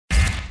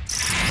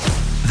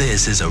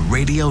This is a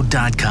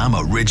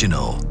Radio.com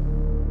original.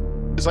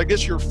 I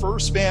guess your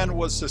first van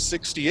was the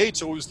 68,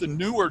 so it was the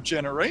newer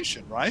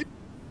generation, right?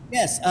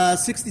 Yes,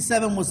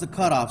 67 was the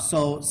cutoff.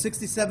 So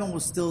 67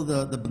 was still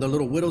the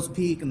little widow's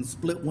peak and the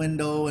split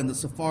window and the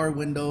safari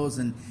windows,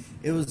 and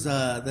it was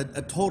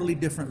a totally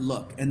different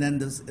look. And then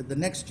the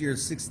next year,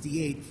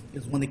 68,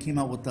 is when they came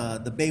out with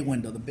the bay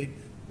window, the big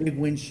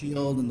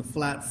windshield and the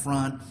flat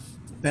front,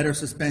 better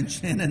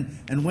suspension,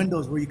 and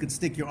windows where you could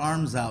stick your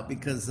arms out,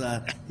 because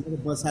the other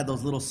bus had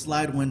those little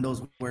slide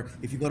windows where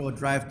if you go to a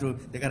drive-thru,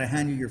 they got to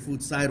hand you your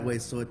food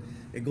sideways, so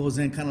it goes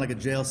in kind of like a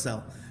jail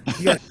cell.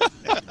 Yeah.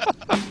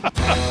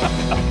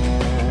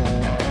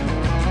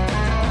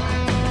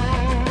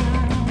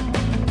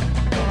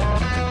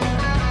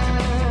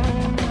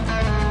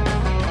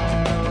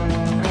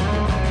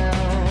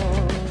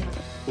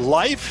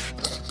 Life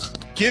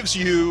gives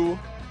you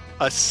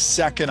a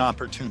second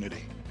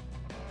opportunity.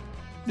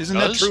 Isn't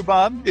that true,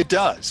 Bob? It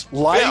does.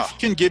 Life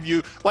can give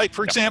you, like,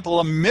 for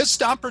example, a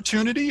missed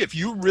opportunity. If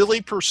you really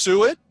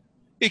pursue it,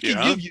 it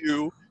can give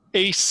you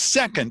a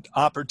second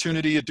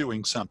opportunity at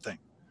doing something.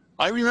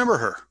 I remember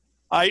her.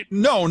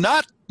 No,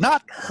 not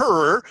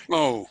her.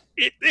 Oh,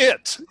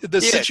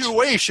 the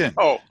situation.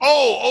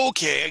 Oh,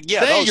 okay. Yeah,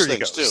 there those you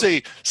things go.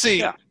 too.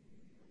 See.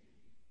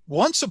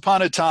 Once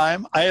upon a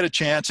time, I had a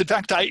chance. In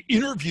fact, I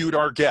interviewed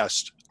our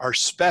guest, our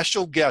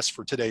special guest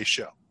for today's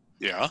show.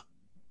 Yeah.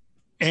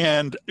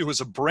 And it was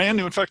a brand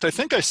new. In fact, I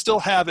think I still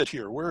have it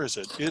here. Where is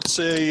it? It's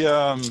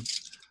a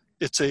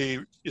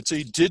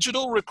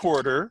digital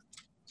recorder.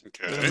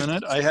 Okay. Wait a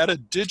minute. I had a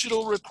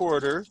digital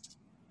recorder.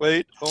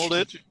 Wait, hold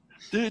it.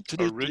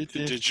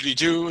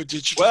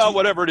 Well,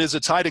 whatever it is,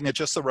 it's hiding at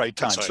just the right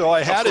time. So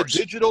I had a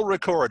digital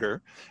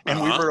recorder,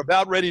 and we were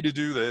about ready to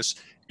do this,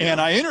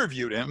 and I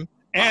interviewed him,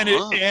 and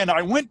and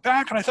I went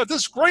back, and I thought,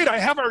 this is great. I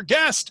have our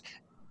guest,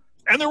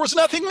 and there was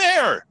nothing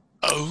there.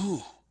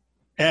 Oh.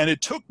 And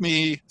it took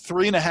me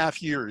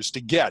 3.5 years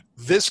to get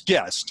this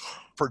guest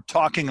for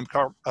talking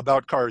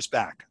about cars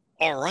back.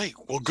 All right.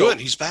 Well, good.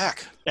 He's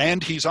back.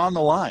 And he's on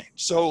the line.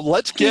 So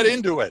let's get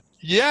into it.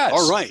 Yes.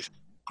 All right.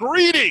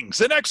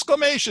 Greetings and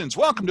exclamations.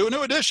 Welcome to a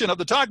new edition of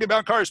the Talking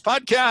About Cars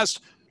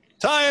podcast.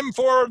 Time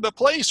for the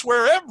place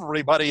where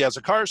everybody has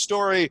a car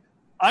story.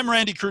 I'm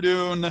Randy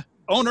Cardoon,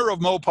 owner of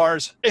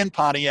Mopars in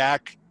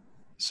Pontiac,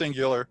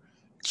 singular.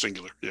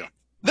 Singular, yeah.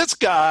 This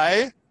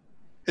guy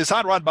is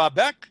Hot Rod Bob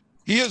Beck.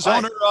 He is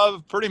owner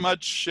of pretty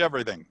much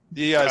everything.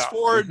 He has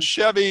Ford,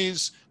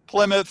 Chevys,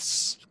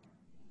 Plymouths.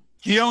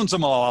 He owns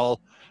them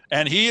all.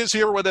 And he is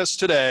here with us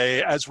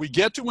today as we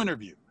get to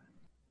interview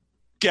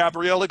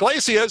Gabriel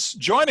Iglesias,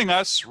 joining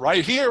us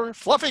right here,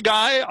 Fluffy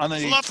Guy, on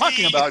the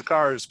Talking About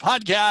Cars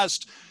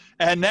podcast.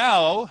 And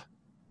now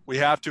we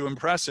have to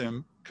impress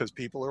him because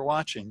people are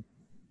watching.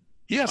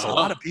 He has a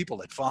lot of people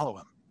that follow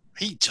him.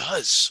 He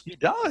does. He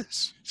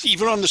does.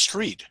 Even on the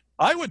street.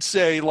 I would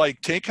say,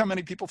 like, take how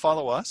many people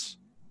follow us,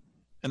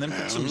 and then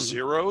put some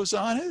zeros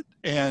on it,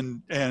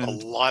 and a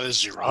lot of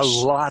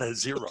zeros. A lot of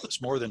zeros,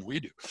 more than we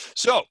do.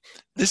 So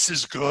this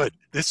is good.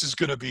 This is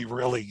going to be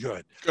really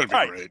good. Going to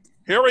be great.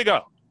 Here we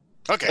go.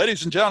 Okay.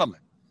 Ladies and gentlemen,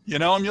 you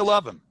know him, you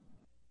love him.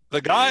 The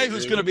guy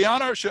who's going to be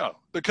on our show,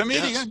 the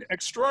comedian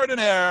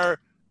extraordinaire,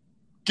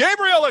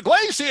 Gabriel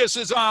Iglesias,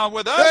 is on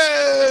with us.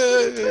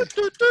 Hey!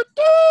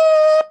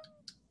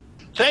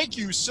 Thank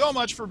you so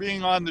much for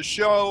being on the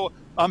show.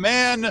 A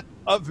man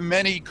of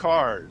many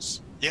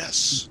cars.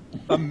 Yes.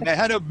 A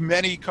man of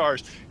many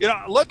cars. You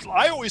know,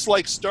 I always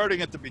like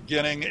starting at the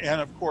beginning. And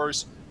of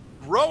course,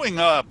 growing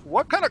up,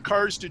 what kind of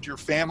cars did your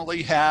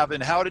family have,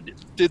 and how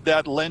did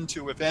that lend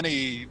to, if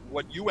any,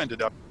 what you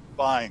ended up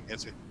buying?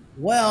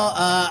 Well,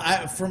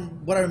 from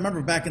what I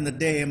remember back in the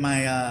day,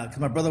 because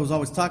my brother was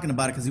always talking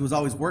about it because he was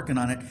always working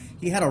on it.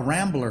 He had a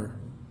Rambler.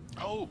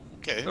 Oh,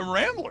 okay. A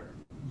Rambler.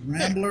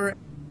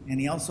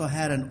 And he also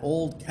had an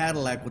old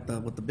Cadillac with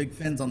the big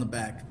fins on the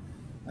back.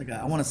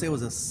 I want to say it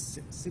was a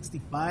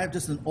 65,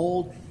 just an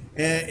old.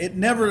 It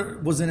never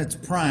was in its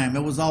prime.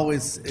 It was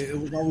always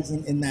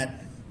in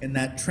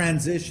that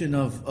transition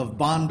of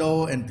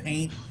Bondo and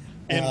paint.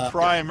 In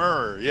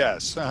primer,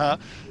 yes.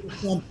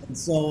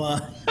 So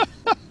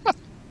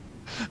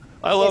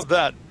I love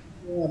that.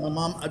 My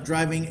mom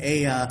driving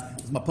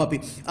my puppy.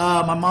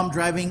 My mom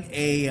driving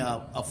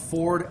a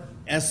Ford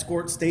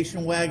Escort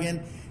station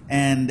wagon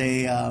and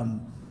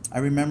I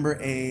remember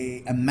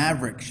a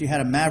Maverick. She had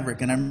a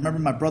Maverick, and I remember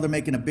my brother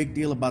making a big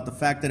deal about the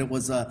fact that it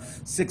was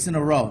 6 in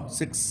a row.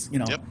 6,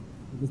 Yep.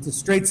 It's a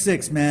straight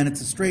 6, man.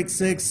 It's a straight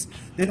 6.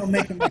 They don't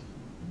make them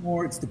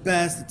anymore. It's the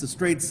best. It's a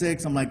straight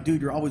 6. I'm like,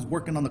 dude, you're always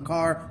working on the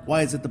car.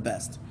 Why is it the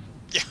best?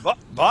 Yeah.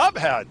 Bob.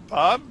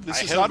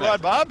 This is Hot Rod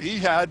Bob. He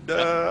had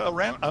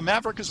a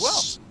Maverick as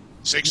well.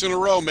 6 in a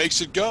row makes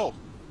it go.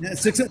 Yeah,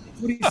 6. That's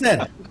what he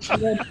said.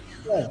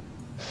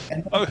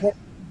 And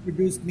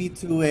introduced me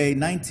to a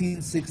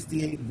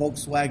 1968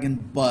 Volkswagen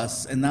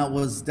bus, and that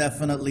was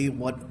definitely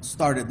what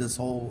started this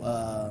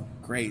whole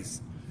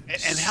craze.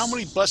 And how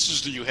many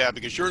buses do you have?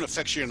 Because you're an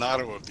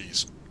aficionado of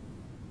these.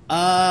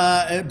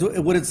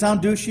 Would it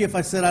sound douchey if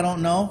I said I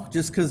don't know?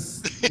 Just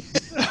because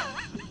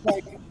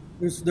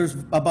There's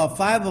about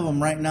 5 of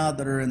them right now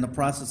that are in the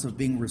process of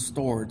being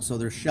restored. So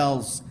they're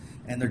shells,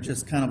 and they're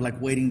just kind of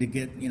like waiting to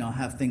get,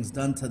 have things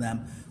done to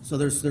them. So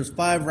there's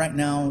 5 right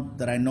now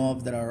that I know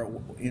of that are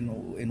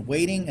in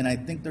waiting, and I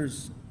think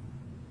there's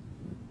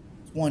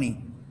 20.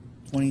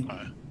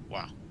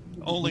 Wow.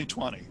 Only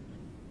 20.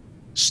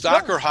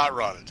 Stock or hot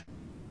rodded?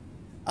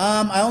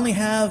 I only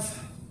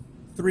have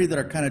 3 that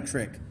are kind of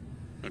trick.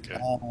 Okay.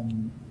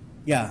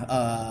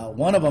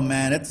 One of them,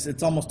 man,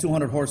 it's almost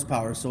 200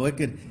 horsepower, so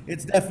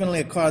it's definitely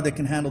a car that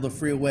can handle the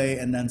freeway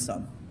and then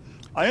some.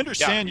 I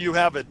understand you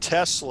have a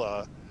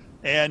Tesla,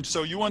 and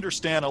so you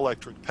understand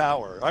electric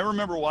power. I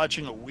remember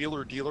watching a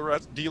Wheeler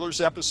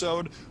Dealers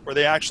episode where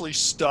they actually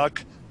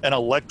stuck an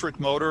electric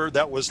motor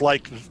that was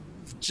like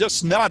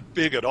just not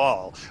big at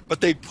all, but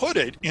they put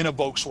it in a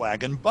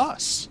Volkswagen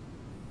bus.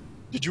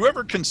 Did you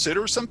ever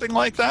consider something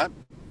like that?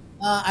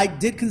 I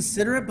did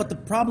consider it, but the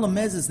problem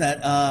is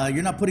that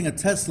you're not putting a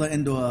Tesla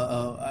into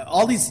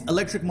all these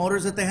electric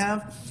motors that they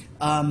have.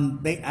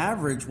 They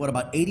average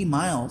about 80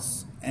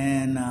 miles,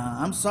 and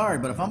I'm sorry,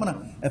 but if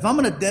I'm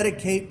gonna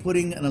dedicate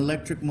putting an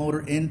electric motor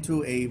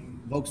into a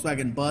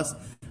Volkswagen bus,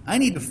 I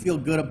need to feel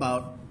good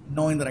about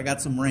knowing that I got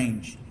some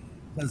range.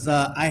 Because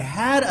I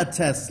had a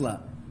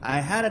Tesla,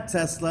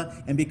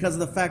 and because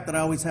of the fact that I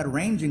always had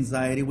range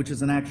anxiety, which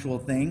is an actual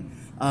thing.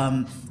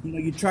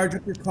 You charge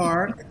up your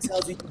car, it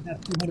tells you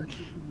have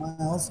 250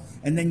 miles,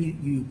 and then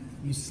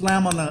you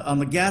slam on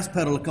the gas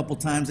pedal a couple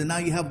times, and now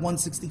you have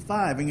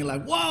 165, and you're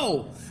like,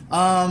 whoa!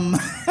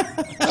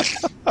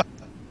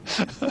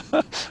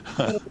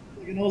 Like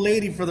an old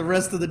lady for the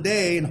rest of the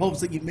day in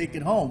hopes that you make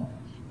it home.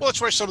 Well, that's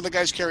why some of the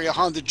guys carry a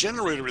Honda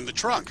generator in the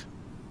trunk.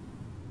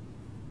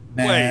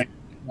 Man,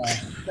 I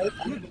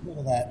didn't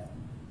know that.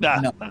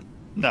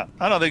 No,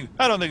 I don't think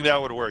that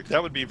would work.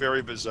 That would be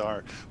very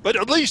bizarre. But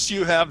at least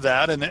you have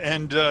that,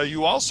 and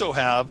you also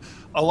have,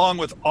 along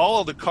with all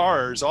of the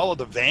cars, all of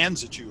the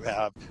vans that you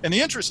have. And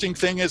the interesting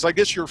thing is, I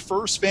guess your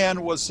first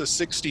van was the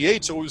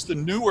 '68, so it was the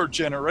newer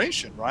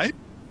generation, right?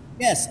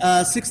 Yes,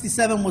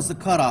 '67 was the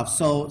cutoff.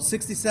 So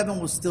 '67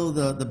 was still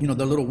the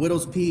little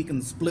widow's peak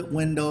and the split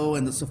window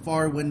and the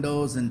safari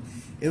windows, and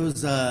it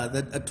was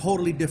a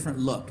totally different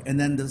look. And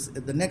then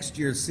the next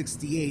year,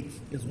 '68,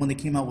 is when they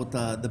came out with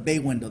the bay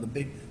window, the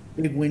big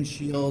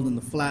windshield and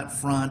the flat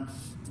front,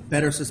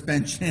 better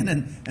suspension,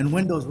 and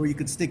windows where you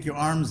could stick your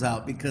arms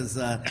out, because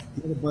the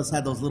other bus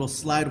had those little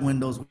slide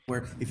windows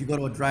where if you go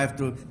to a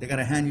drive-through, they got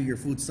to hand you your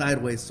food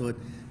sideways, so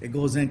it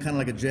goes in kind of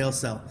like a jail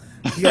cell.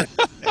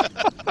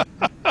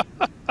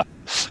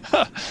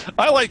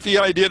 I like the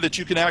idea that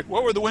you can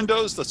what were the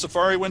windows, the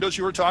safari windows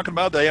you were talking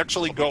about? They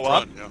actually go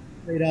up?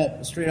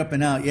 Yeah. Straight up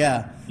and out,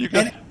 yeah. And you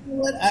know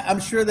what? I'm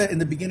sure that in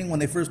the beginning when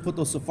they first put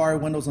those safari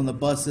windows on the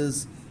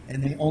buses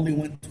and they only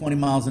went 20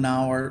 miles an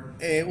hour,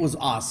 it was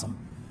awesome.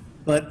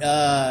 But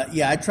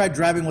I tried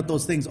driving with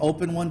those things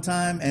open one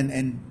time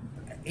and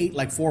ate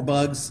like 4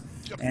 bugs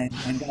and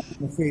got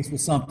in the face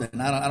with something.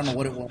 I don't know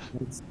what it was,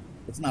 but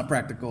it's not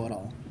practical at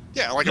all.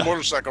 Yeah, like a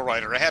motorcycle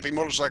rider. A happy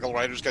motorcycle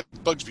rider's got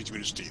bugs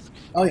between his teeth.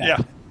 Oh, yeah.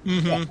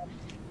 Mm-hmm. Yeah.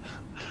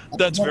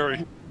 That's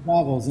very...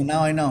 Goggles, and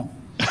now I know.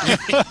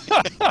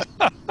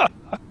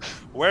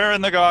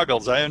 Wearing the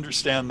goggles, I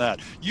understand that.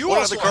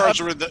 What other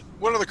cars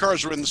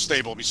are in the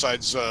stable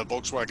besides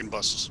Volkswagen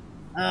buses?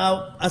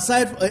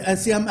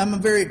 I'm a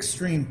very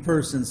extreme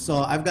person,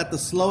 so I've got the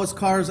slowest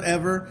cars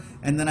ever,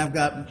 and then I've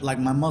got like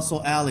my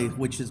muscle alley,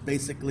 which is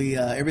basically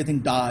everything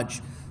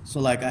Dodge.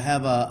 So like I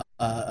have a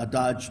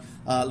Dodge.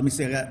 Let me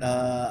see. I got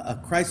a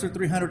Chrysler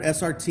 300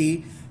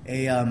 SRT,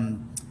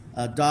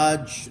 a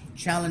Dodge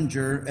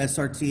Challenger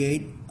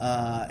SRT8,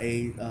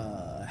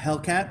 a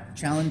Hellcat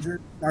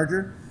Challenger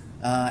Charger,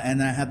 and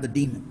then I have the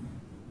Demon.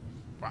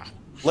 Wow.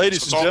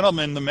 Ladies and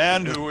gentlemen, the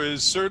man who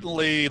is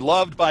certainly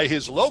loved by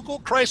his local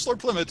Chrysler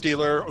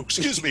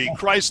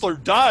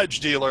Chrysler Dodge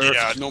dealer.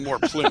 Yeah, no more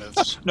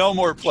Plymouths. No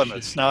more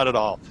Plymouths, not at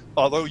all.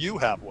 Although you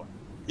have one.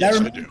 Yes,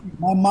 I do.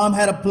 My mom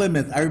had a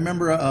Plymouth. I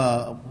remember,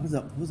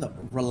 what was that?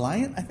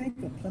 Reliant, I think,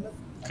 a Plymouth?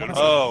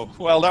 Oh,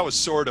 well, that was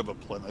sort of a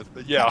Plymouth,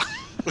 but yeah.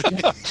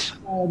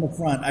 On the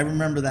front, I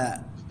remember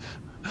that.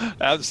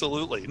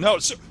 Absolutely. No,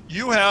 so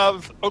you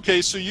have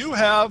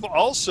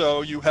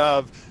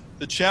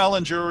the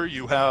Challenger,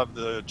 you have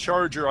the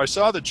Charger. I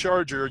saw the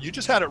Charger. You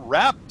just had it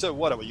wrapped,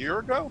 a year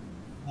ago?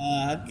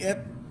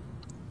 Yep.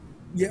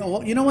 Yeah,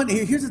 well, you know what?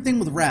 Here's the thing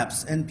with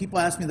wraps, and people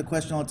ask me the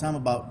question all the time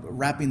about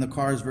wrapping the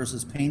cars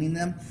versus painting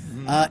them.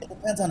 Mm-hmm. It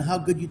depends on how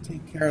good you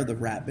take care of the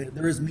wrap.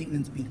 There is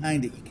maintenance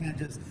behind it. You can't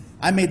just...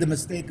 I made the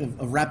mistake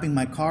of wrapping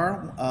my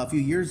car a few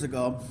years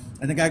ago,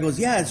 and the guy goes,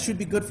 yeah, it should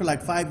be good for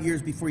like 5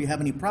 years before you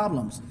have any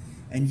problems.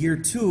 And year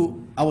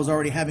 2, I was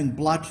already having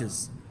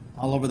blotches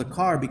all over the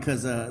car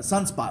because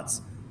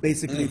sunspots,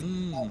 basically.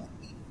 Mm-hmm.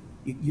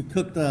 You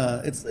cook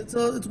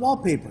it's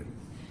wallpaper.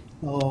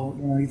 So,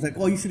 he's like,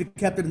 "Oh, you should have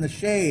kept it in the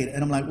shade."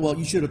 And I'm like, "Well,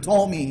 you should have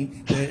told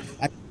me that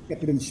I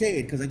kept it in the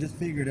shade because I just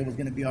figured it was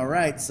going to be all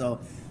right."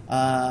 So,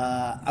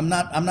 I'm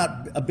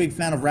not a big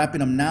fan of wrapping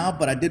them now,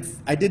 but I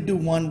did do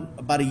one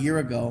about a year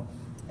ago,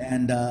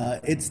 and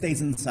it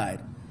stays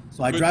inside. So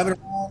So I drive it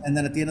around, and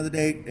then at the end of the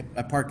day,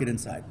 I park it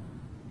inside.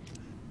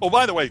 Oh,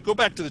 by the way, go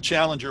back to the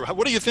Challenger.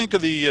 What do you think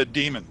of the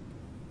Demon?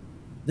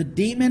 The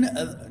Demon,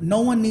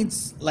 no one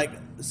needs, like,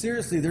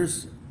 seriously,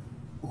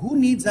 who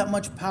needs that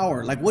much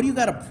power? Like, what do you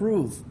got to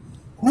prove?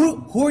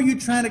 Who are you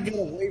trying to get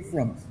away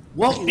from?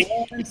 What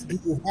warrants do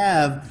you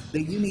have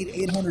that you need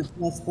 800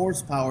 plus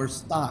horsepower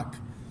stock?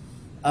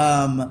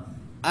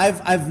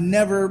 I've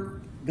never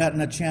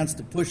gotten a chance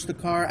to push the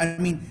car. I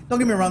mean, don't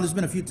get me wrong. There's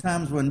been a few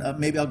times when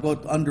maybe I'll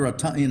go under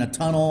in a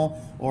tunnel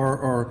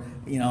or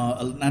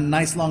a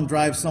nice long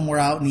drive somewhere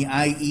out in the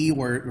IE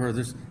where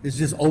it's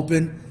just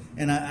open.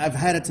 And I've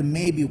had it to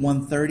maybe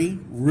 130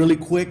 really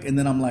quick, and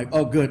then I'm like,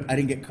 oh, good, I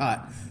didn't get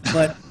caught.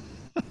 But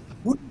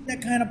who needs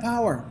that kind of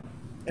power?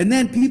 And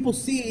then people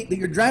see that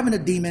you're driving a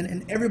Demon,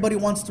 and everybody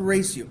wants to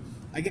race you.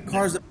 I get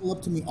cars that pull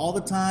up to me all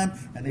the time,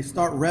 and they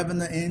start revving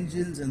the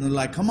engines, and they're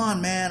like, come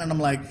on, man. And I'm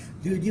like,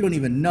 dude, you don't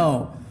even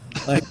know.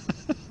 Like,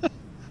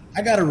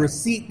 I got a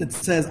receipt that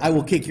says I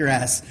will kick your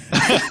ass.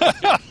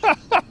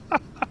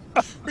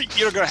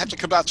 You're going to have to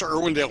come out to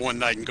Irwindale one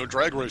night and go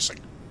drag racing.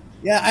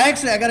 Yeah, I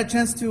got a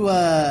chance to,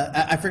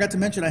 I forgot to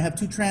mention, I have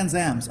 2 Trans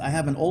Ams. I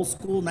have an old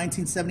school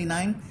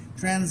 1979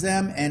 Trans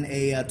Am and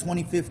a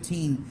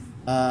 2015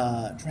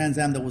 Trans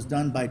Am that was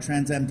done by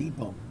Trans Am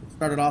Depot. It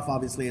started off,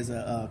 obviously, as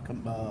a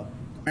Camaro.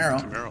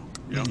 Camaro,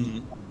 yeah.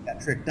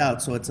 Got tricked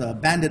out, so it's a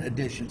Bandit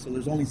edition. So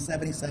there's only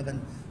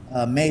 77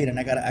 made, and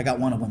I got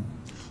one of them.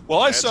 Well,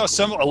 I saw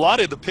a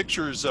lot of the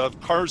pictures of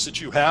cars that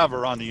you have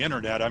are on the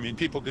internet. I mean,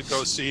 people could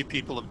go see.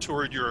 People have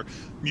toured your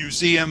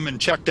museum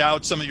and checked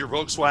out some of your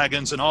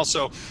Volkswagens and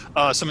also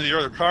some of the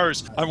other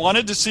cars. I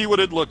wanted to see what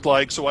it looked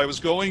like, so I was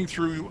going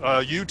through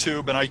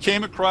YouTube, and I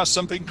came across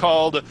something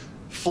called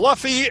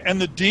Fluffy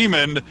and the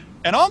Demon.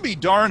 And I'll be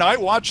darned, I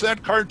watched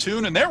that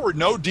cartoon, and there were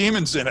no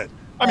demons in it.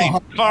 I mean,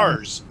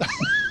 cars.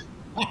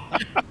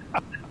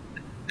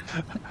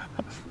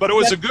 But it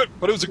was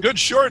a good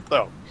short,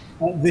 though.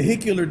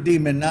 Vehicular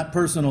demon, not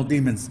personal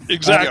demons.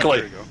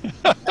 Exactly.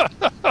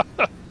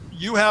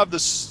 You have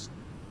this,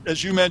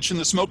 as you mentioned,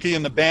 the Smokey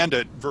and the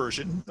Bandit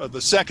version of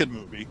the second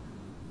movie,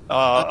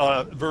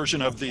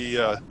 version of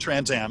the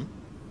Trans Am.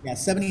 Yeah,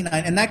 79.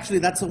 And actually,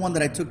 that's the one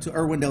that I took to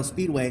Irwindale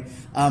Speedway.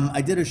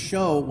 I did a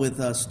show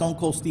with Stone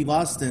Cold Steve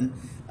Austin.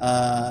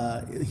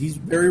 He's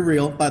very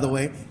real, by the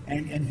way,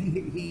 and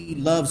he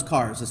loves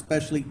cars,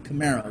 especially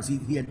Camaros.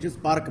 He had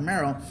just bought a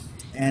Camaro,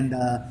 and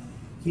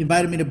he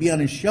invited me to be on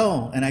his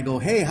show, and I go,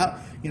 hey,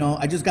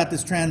 I just got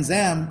this Trans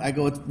Am. I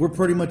go, we're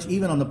pretty much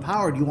even on the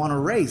power. Do you want to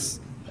race?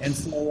 And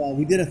so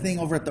we did a thing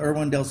over at the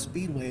Irwindale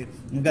Speedway,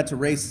 and we got to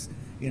race.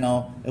 It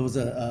was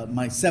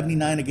my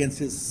 79 against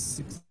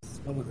his,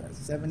 what was that,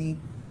 70?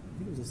 I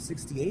think it was a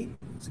 68,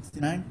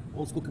 69,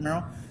 old school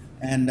Camaro.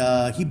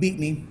 And he beat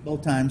me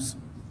both times.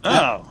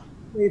 Oh.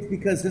 It's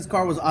because his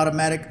car was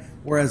automatic,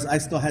 whereas I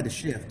still had to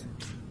shift.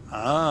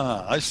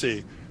 Ah, I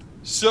see.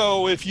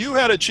 So if you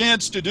had a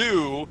chance to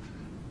do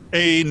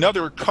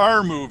another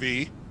car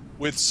movie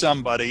with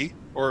somebody,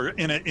 or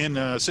in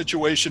a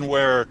situation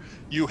where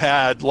you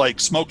had like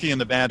Smokey and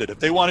the Bandit, if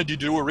they wanted you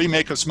to do a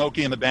remake of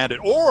Smokey and the Bandit,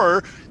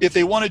 or if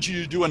they wanted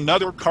you to do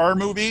another car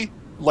movie,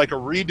 like a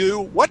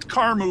redo, what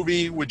car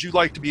movie would you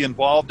like to be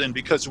involved in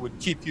because it would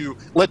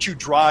let you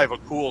drive a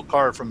cool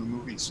car from the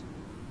movies?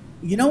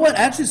 You know what?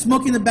 Actually,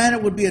 Smokey and the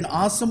Bandit would be an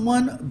awesome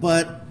one,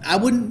 but I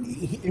wouldn't,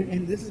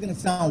 and this is going to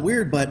sound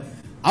weird, but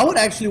I would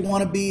actually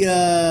want to be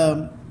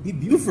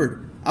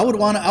Buford. I would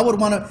want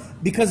to,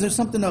 because there's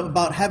something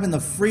about having the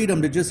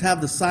freedom to just have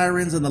the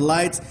sirens and the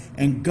lights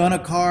and gun a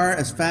car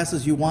as fast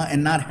as you want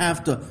and not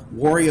have to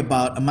worry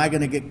about, am I going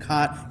to get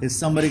caught? Is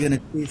somebody going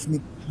to chase me?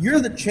 You're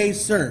the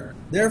chaser.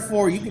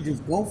 Therefore, you can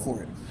just go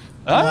for it.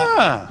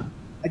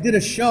 I did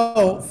a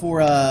show for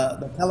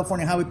the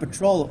California Highway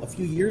Patrol a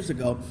few years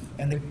ago,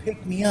 and they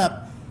picked me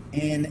up,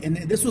 and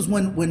this was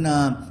when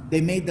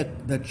they made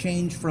the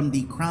change from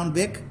the Crown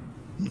Vic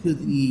to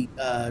the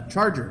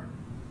Charger.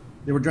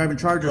 They were driving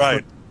Chargers.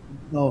 Right.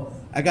 So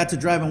I got to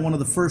drive in one of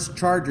the first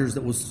Chargers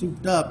that was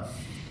souped up.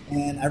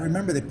 And I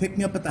remember they picked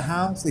me up at the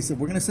house. They said,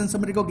 we're going to send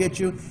somebody to go get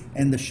you.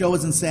 And the show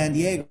was in San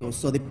Diego.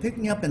 So they picked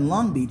me up in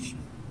Long Beach.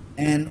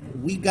 And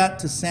we got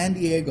to San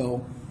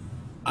Diego.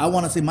 I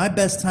want to say my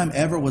best time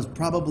ever was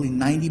probably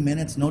 90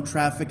 minutes, no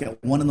traffic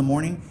at 1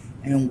 a.m.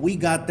 And we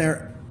got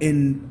there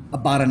in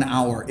about an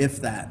hour,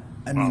 if that.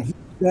 I mean, he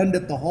gunned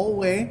it the whole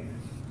way.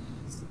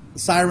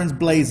 Sirens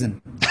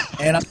blazing.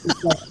 And I'm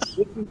just like, this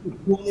is the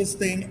coolest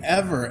thing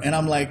ever. And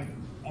I'm like,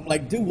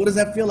 dude, what does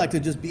that feel like to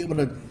just be able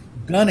to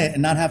gun it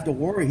and not have to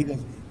worry? He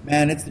goes,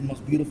 man, it's the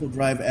most beautiful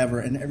drive ever,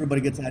 and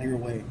everybody gets out of your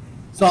way.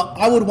 So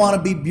I would want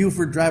to be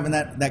Buford driving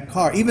that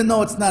car, even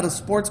though it's not a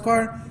sports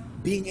car,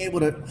 being able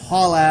to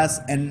haul ass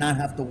and not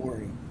have to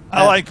worry.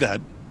 I like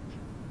that.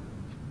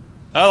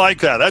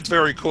 That's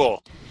very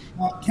cool.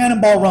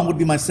 Cannonball Run would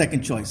be my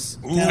second choice.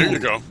 Ooh, there you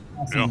go.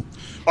 Awesome. Yeah.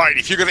 All right,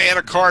 if you're going to add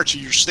a car to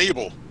your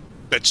stable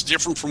that's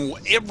different from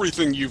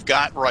everything you've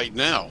got right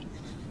now,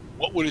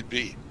 what would it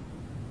be?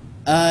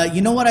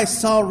 You know what I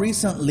saw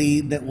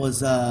recently that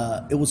was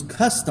it was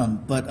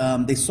custom, but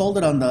they sold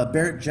it on the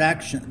Barrett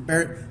Jackson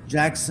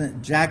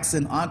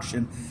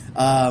auction.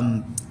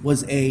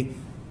 Was a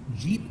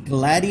Jeep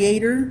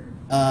Gladiator.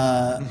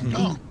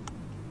 Oh,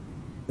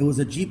 It was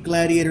a Jeep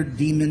Gladiator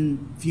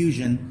Demon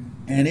Fusion,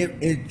 and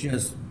it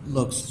just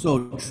looked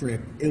so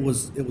tricked. It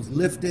was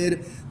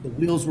lifted. The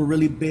wheels were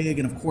really big,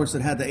 and of course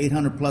it had the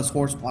 800 plus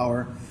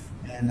horsepower,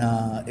 and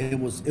it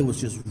was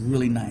just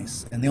really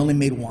nice. And they only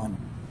made one,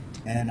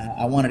 and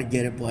I wanted to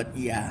get it, but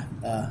yeah,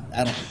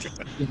 I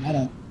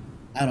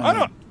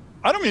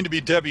don't mean to be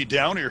Debbie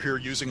Downer here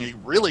using a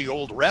really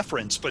old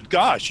reference, but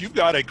gosh, you've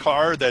got a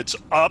car that's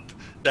up,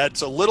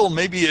 that's a little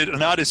maybe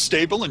not as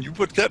stable, and you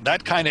put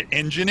that kind of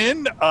engine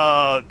in,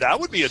 that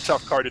would be a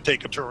tough car to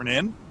take a turn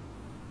in.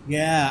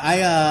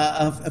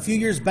 Yeah, a few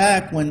years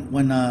back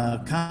when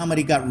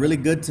comedy got really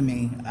good to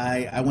me,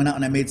 I went out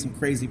and I made some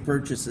crazy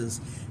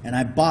purchases, and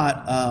I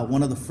bought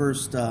one of the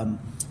first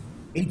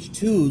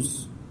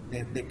H2s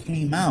that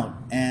came out,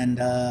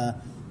 and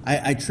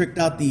I tricked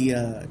out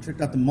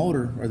the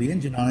motor or the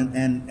engine on it,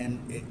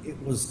 and it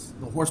was,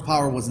 the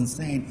horsepower was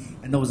insane,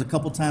 and there was a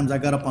couple times I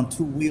got up on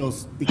two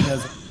wheels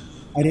because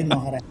I didn't know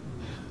how to.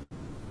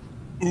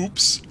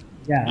 Oops.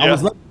 Yeah, Yeah. I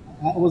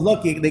was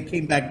lucky they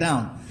came back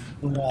down.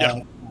 But,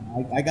 Yeah.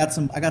 I got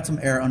some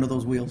air under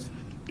those wheels.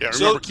 yeah. So-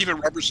 Remember, keep it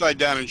rubber side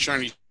down and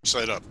shiny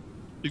side up.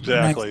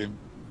 Exactly.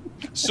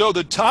 So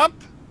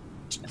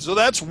so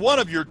that's one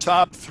of your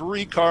top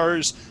 3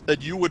 cars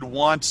that you would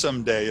want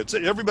someday.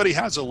 Everybody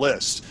has a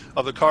list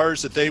of the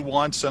cars that they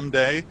want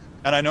someday,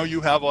 and I know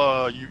you have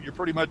you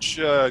pretty much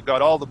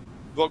got all the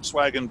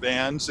Volkswagen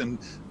vans and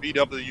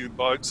VW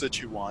Bugs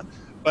that you want.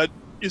 But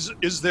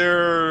is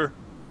there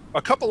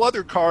a couple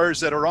other cars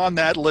that are on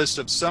that list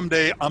of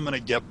someday I'm going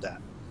to get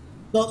that?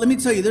 So let me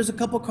tell you, there's a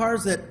couple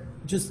cars that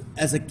just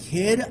as a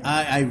kid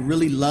I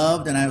really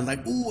loved, and I was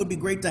like, ooh, it'd be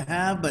great to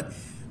have. But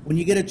when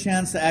you get a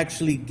chance to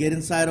actually get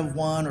inside of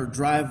one or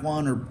drive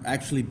one or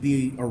actually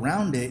be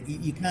around it,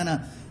 you kind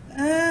of,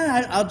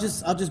 I'll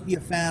just be a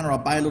fan, or I'll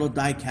buy a little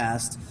die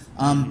cast.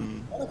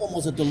 One of them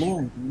was a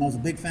DeLorean. And I was a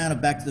big fan of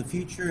Back to the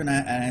Future, and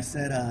I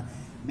said,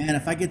 man,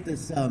 if I get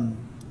this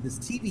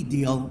TV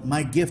deal,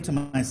 my gift to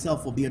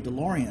myself will be a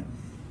DeLorean.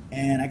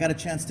 And I got a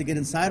chance to get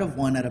inside of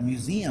one at a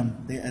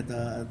museum,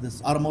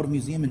 this automotive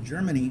museum in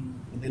Germany,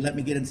 and they let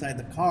me get inside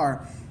the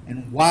car.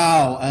 And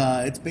wow,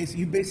 it's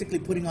basically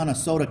putting on a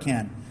soda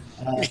can.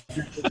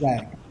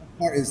 The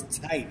car is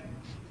tight.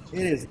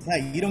 It is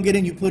tight. You don't get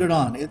in, you put it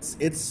on.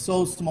 It's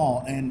so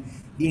small, and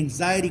the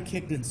anxiety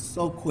kicked in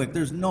so quick.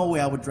 There's no way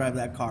I would drive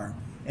that car,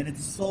 and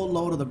it's so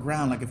low to the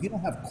ground. Like if you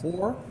don't have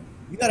core,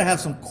 you got to have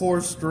some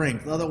core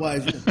strength.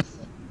 Otherwise, you're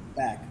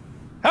back.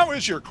 How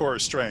is your core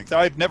strength?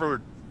 I've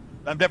never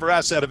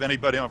asked that of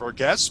anybody of our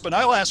guests, but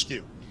I'll ask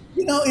you.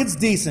 You know, it's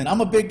decent.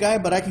 I'm a big guy,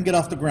 but I can get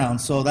off the ground,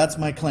 so that's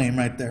my claim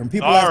right there. And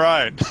people All ask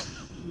right. me,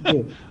 "Do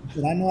it?" I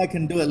said, I know I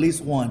can do at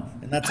least one,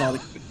 and that's all.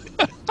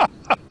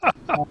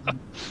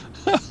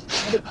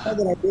 Another car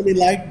that I really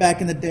liked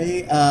back in the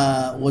day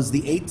was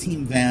the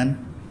A-Team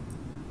van.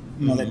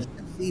 You know, that you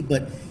can see,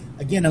 but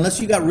again, unless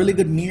you got really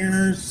good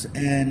mirrors,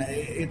 and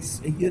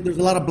there's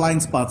a lot of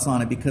blind spots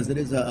on it because it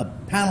is a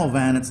panel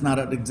van. It's not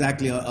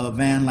exactly a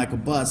van like a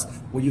bus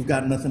where you've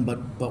got nothing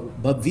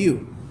but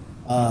view.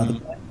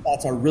 The blind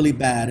spots are really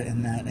bad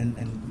in that,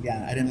 and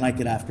yeah, I didn't like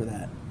it after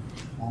that.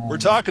 We're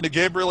talking to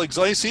Gabriel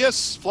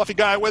Iglesias, fluffy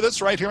guy with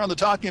us right here on the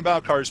Talking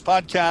About Cars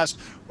podcast.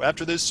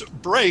 After this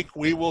break,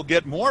 we will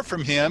get more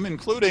from him,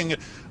 including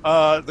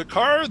the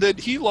car that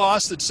he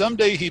lost that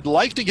someday he'd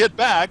like to get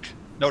back.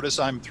 Notice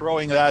I'm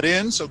throwing that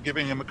in, so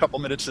giving him a couple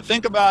minutes to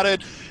think about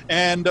it,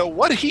 and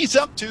what he's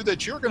up to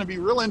that you're going to be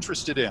real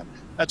interested in.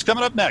 That's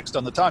coming up next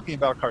on the Talking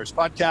About Cars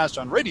podcast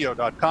on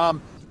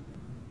radio.com.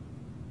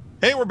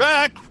 Hey, we're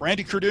back.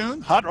 Randy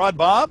Cardoon, Hot Rod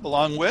Bob,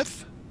 along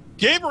with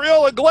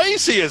Gabriel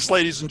Iglesias,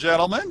 ladies and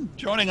gentlemen,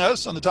 joining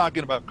us on the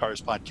Talking About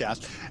Cars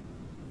podcast.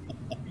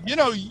 You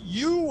know,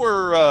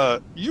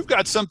 you've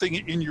got something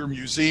in your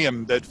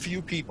museum that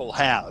few people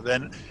have,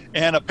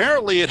 and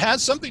apparently it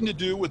has something to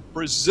do with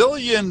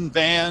Brazilian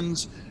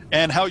vans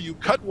and how you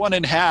cut one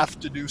in half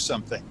to do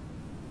something.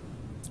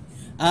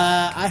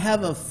 I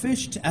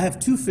have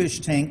 2 fish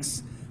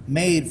tanks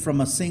made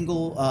from a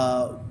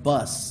single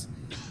bus.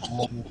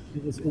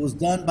 It was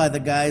done by the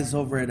guys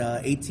over at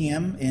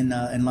ATM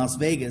in Las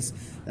Vegas.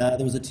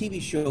 There was a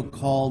TV show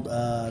called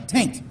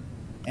Tanked,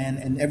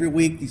 and every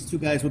week these 2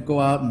 guys would go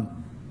out and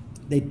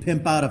they'd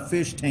pimp out a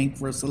fish tank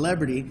for a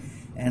celebrity.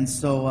 And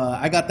so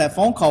I got that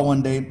phone call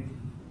one day,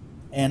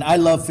 and I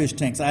love fish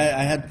tanks. I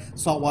had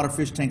saltwater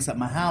fish tanks at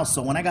my house,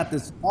 so when I got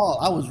this call,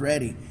 I was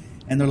ready.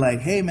 And they're like,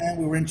 hey, man,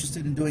 we were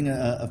interested in doing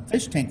a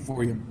fish tank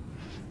for you.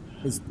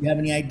 Do you have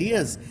any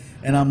ideas?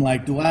 And I'm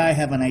like, do I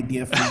have an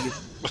idea for you?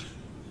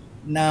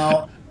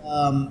 Now,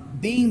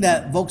 being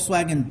that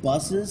Volkswagen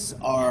buses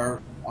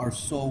are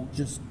so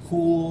just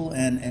cool,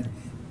 and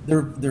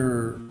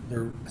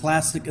they're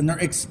classic, and they're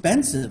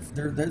expensive.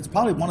 It's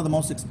probably one of the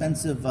most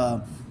expensive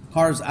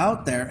cars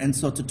out there. And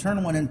so to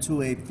turn one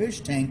into a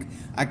fish tank,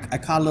 I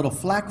caught a little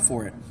flack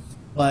for it.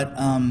 but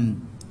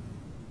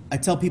I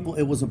tell people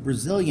it was a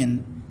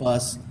Brazilian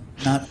bus,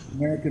 not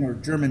American or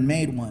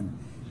German-made one.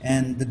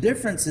 And the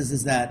difference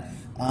is that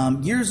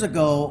years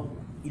ago,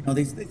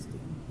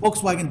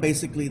 Volkswagen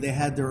basically they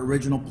had their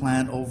original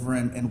plant over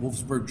in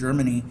Wolfsburg,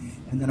 Germany,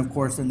 and then of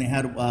course they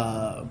had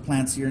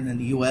plants here in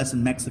the U.S.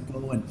 and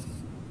Mexico. And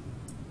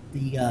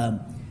the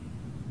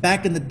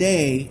back in the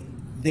day,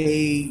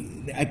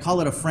 I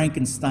call it a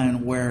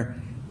Frankenstein, where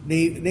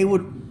they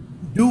would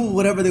do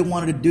whatever they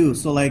wanted to do.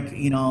 So like,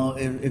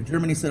 if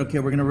Germany said, okay,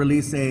 we're going to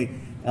release a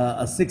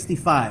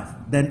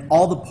 65, then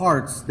all the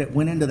parts that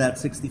went into that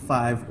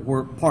 65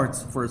 were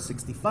parts for a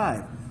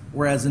 65.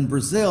 Whereas in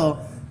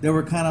Brazil, they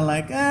were kind of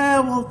like,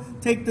 we'll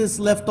take this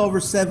leftover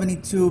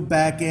 72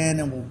 back end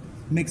and we'll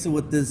mix it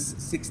with this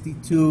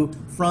 62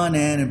 front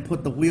end and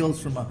put the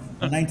wheels from a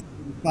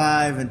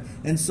 1985.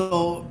 And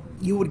so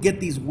you would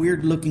get these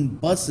weird looking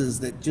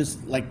buses that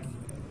just like,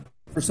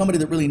 for somebody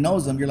that really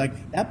knows them, you're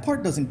like, that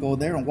part doesn't go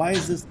there, and why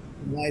is this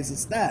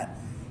that?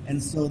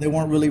 And so they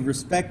weren't really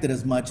respected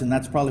as much, and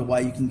that's probably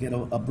why you can get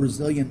a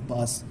Brazilian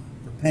bus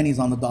for pennies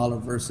on the dollar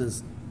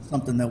versus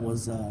something that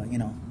was,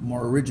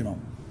 more original.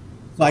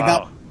 So I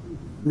got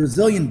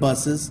Brazilian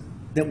buses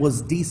that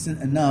was decent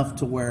enough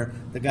to where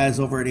the guys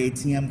over at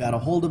ATM got a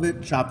hold of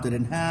it, chopped it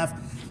in half,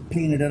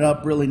 painted it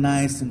up really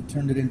nice, and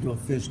turned it into a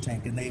fish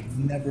tank, and they've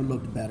never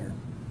looked better.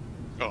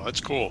 Oh, that's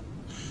cool.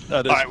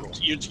 That is cool.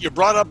 You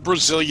brought up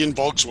Brazilian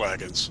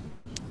Volkswagens.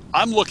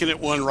 I'm looking at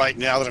one right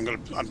now that I'm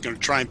going to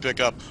try and pick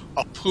up,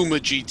 a Puma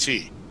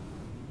GT.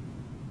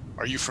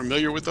 Are you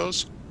familiar with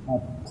those? A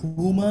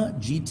Puma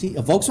GT,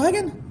 a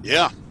Volkswagen?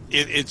 Yeah,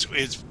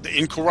 it's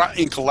in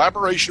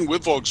collaboration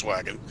with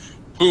Volkswagen.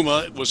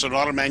 Puma was an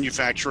auto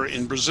manufacturer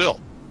in Brazil,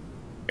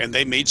 and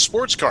they made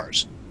sports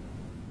cars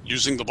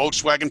using the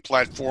Volkswagen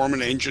platform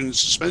and engine and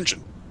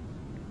suspension.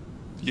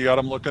 You got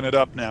them looking it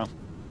up now.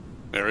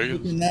 There you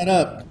go. Looking that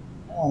up.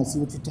 I want to see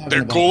what you're talking about.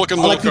 They're cool looking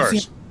little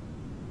cars.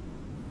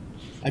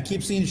 I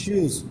keep seeing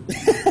shoes.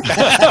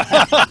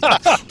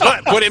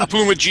 Put in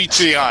Puma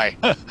GTI.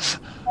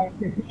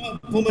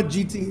 Puma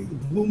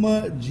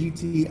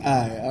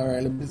GTI. All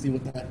right, let me see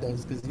what that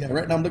does. Because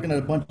right now I'm looking at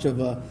a bunch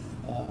of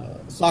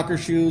soccer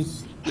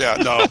shoes. Yeah,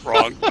 no,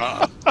 wrong.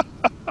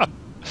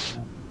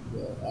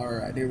 All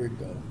right, here we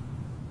go.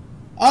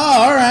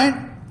 Oh, all right.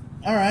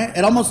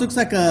 It almost looks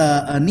like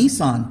a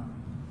Nissan.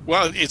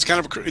 Well, it's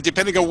kind of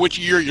depending on which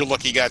year you're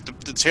looking at.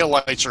 The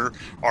taillights are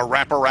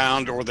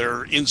wraparound, or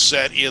they're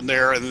inset in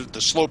there, and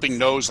the sloping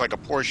nose like a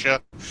Porsche.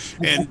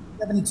 And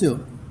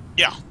 72.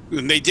 Yeah,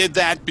 and they did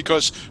that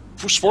because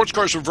sports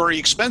cars were very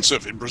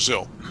expensive in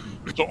Brazil,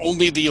 so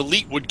only the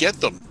elite would get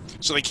them.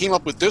 So they came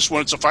up with this one.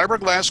 It's a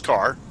fiberglass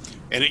car,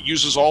 and it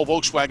uses all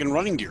Volkswagen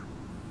running gear.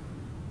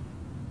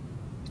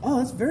 Oh,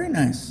 that's very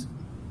nice.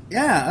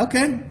 Yeah.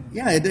 Okay.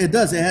 Yeah, it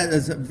does. It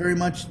has very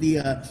much the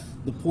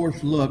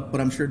Porsche look,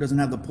 but I'm sure it doesn't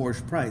have the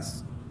Porsche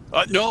price.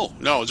 No.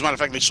 As a matter of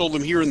fact, they sold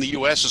them here in the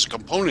U.S. as a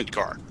component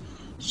car.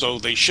 So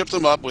they shipped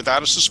them up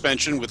without a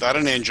suspension, without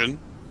an engine.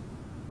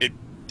 It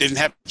didn't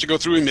have to go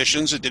through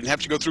emissions. It didn't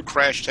have to go through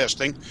crash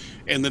testing.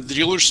 And the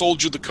dealer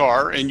sold you the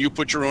car, and you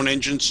put your own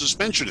engine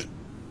suspension in,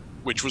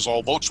 which was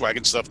all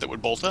Volkswagen stuff that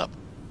would bolt up.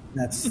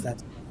 That's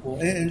cool.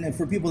 And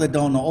for people that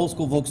don't know, old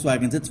school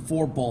Volkswagens, it's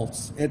 4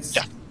 bolts. It's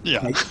Yeah.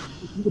 Like,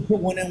 you could put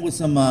one in with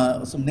some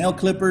nail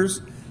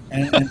clippers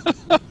and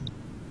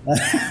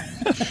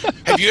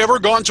Have you ever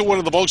gone to one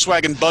of the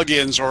Volkswagen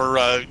bug-ins or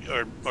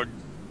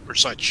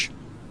such?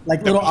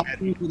 Like little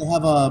options where they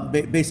have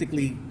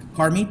basically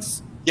car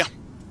meets? Yeah.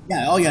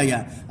 Yeah. Oh,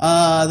 yeah.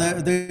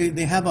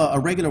 They have a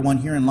regular one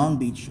here in Long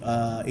Beach.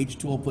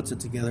 H2O puts it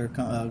together.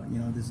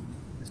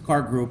 This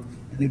car group,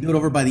 and they do it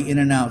over by the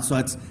In-N-Out. So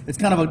it's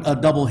kind of a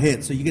double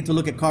hit. So you get to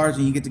look at cars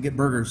and you get to get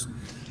burgers.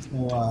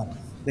 So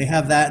they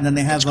have that, and then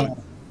they have a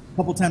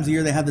couple times a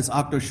year they have this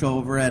Octo show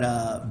over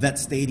at Vet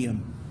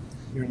Stadium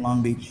here in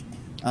Long Beach.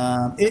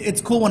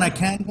 It's cool when I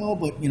can go,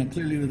 but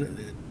clearly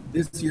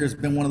this year has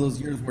been one of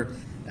those years where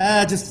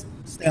just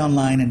stay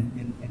online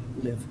and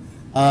live.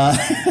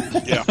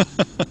 Yeah.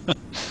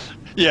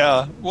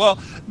 Yeah. Well,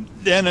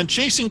 and in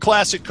Chasing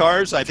Classic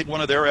Cars, I think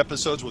one of their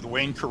episodes with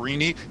Wayne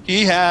Carini,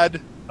 he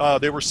had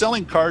they were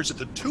selling cars at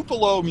the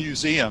Tupelo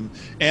Museum,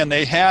 and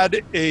they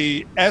had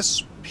a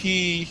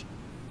SP2,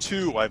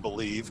 I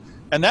believe,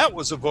 and that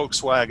was a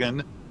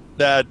Volkswagen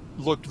that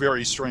looked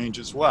very strange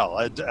as well.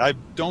 I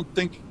don't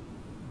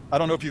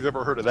know if you've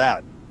ever heard of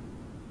that.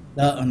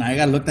 And I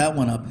got to look that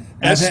one up.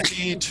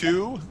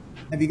 SP2?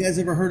 Have you guys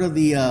ever heard of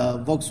the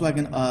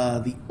Volkswagen,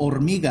 the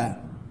Hormiga?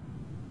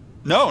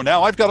 No,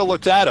 now I've got to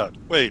look that up.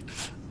 Wait,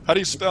 how do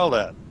you spell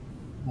that?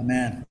 Oh,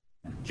 man.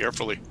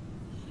 Carefully.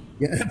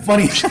 Yeah,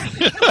 funny.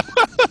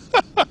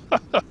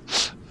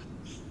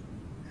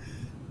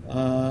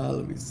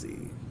 Let me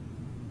see.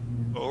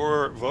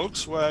 Or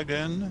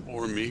Volkswagen.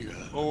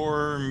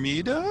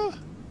 Hormiga?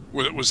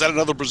 Was that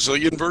another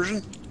Brazilian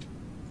version?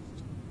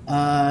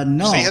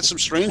 No. They had some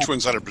strange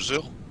ones out of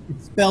Brazil.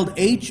 It's spelled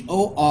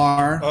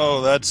H-O-R.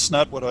 Oh, that's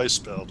not what I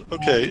spelled.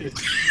 Okay.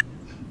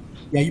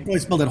 Yeah, you probably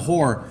spelled it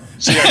whore.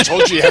 See, I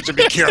told you have to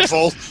be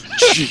careful.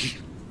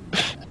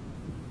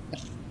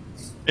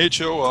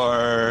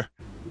 H-O-R.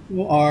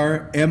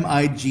 Hormiga.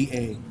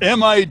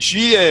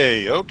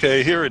 M-I-G-A.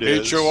 Okay, here it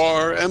is.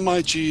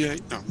 Hormiga.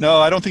 No,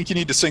 I don't think you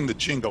need to sing the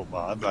jingle,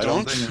 Bob. I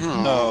don't think.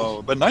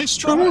 No, but nice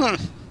try.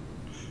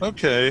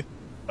 Okay.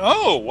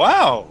 Oh,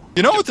 wow.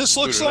 You know what this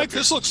looks like?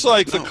 This looks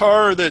like the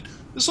car that.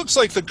 This looks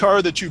like the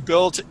car that you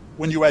built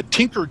when you had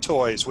Tinker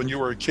Toys when you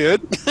were a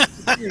kid.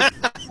 I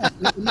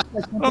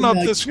don't know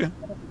if this.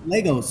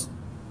 Legos.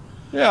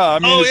 Yeah, I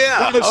mean, it's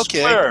kind of okay.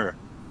 square.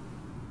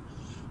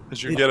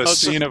 As you get a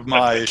scene of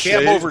my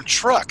cab over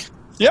truck.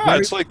 Yeah,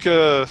 it's like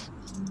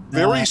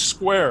very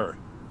square.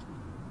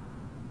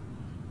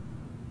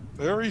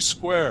 Very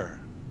square.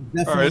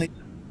 Definitely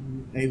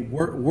a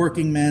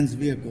working man's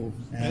vehicle.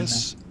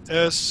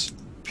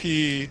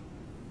 SP.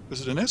 Is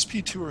it an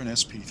SP2 or an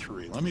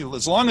SP3? Let me.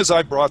 As long as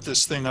I brought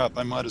this thing up,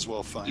 I might as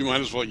well find. You might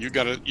as well. You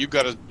got to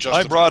justify.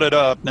 I brought it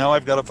up. Now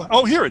I've got to find.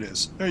 Oh, here it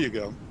is. There you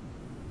go.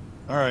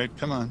 All right,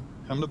 come on,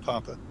 come to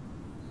Papa.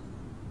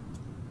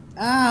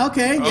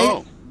 Okay.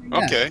 Oh,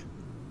 okay.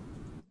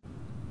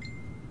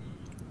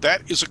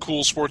 That is a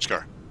cool sports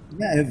car.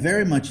 Yeah, it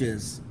very much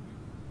is.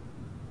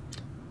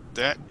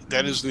 That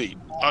is neat.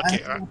 Okay. I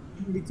had the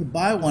opportunity to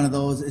buy one of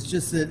those. It's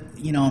just that,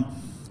 you know,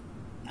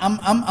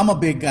 I'm a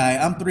big guy.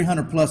 I'm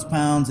 300 plus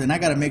pounds, and I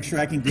got to make sure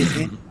I can get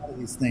in out of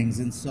these things.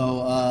 And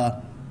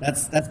so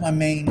that's my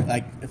main.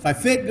 Like, if I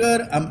fit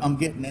good, I'm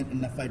getting it,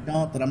 and if I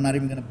don't, then I'm not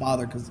even going to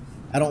bother because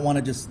I don't want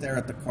to just stare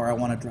at the car. I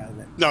want to drive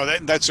it. No,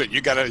 that's it.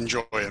 You got to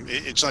enjoy them.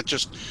 It's not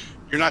just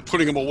you're not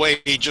putting them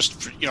away.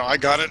 Just I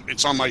got it.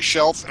 It's on my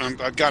shelf,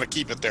 and I've got to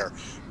keep it there.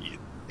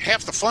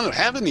 Half the fun of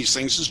having these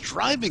things is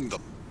driving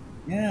them.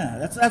 Yeah,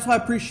 that's why I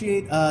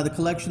appreciate the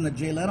collection that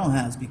Jay Leno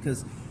has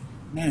because,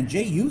 man,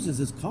 Jay uses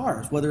his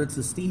cars, whether it's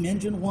the steam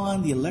engine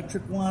one, the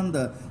electric one,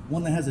 the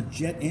one that has a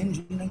jet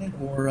engine in it,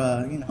 or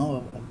a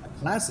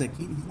classic.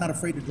 He's not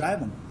afraid to drive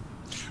them.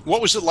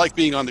 What was it like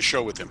being on the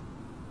show with him?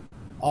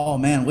 Oh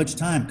man, which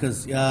time?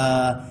 Because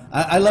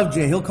I love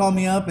Jay. He'll call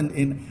me up,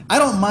 and I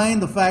don't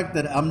mind the fact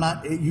that I'm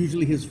not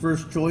usually his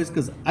first choice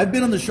because I've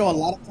been on the show a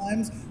lot of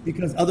times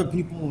because other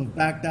people have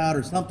backed out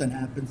or something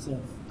happened.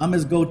 So I'm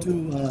his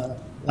go-to.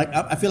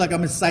 I feel like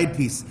I'm his side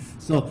piece.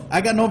 So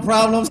I got no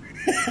problems.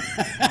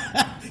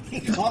 He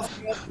calls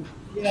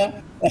me up,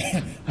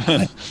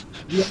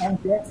 I'm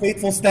your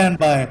faithful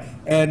standby,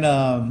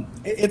 and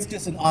it's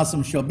just an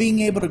awesome show.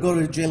 Being able to go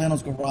to Jay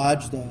Leno's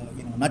garage,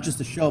 not just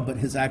the show, but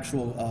his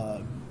actual,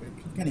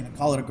 you can't even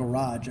call it a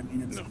garage. I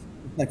mean, it's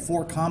like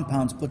 4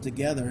 compounds put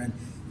together and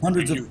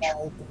hundreds of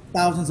cars,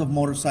 thousands of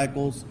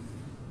motorcycles.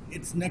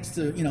 It's next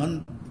to,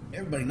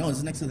 everybody knows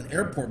it's next to the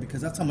airport because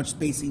that's how much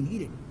space he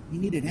needed. He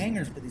needed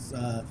hangars for these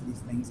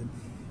things. And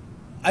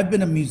I've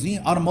been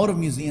to automotive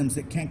museums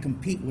that can't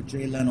compete with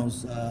Jay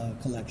Leno's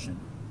collection.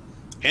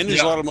 And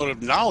his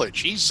automotive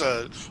knowledge. He's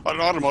an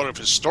automotive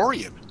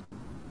historian.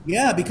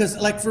 Yeah, because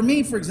like for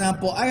me, for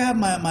example, I have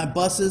my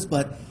buses,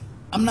 but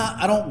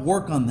I don't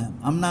work on them.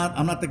 I'm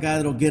not the guy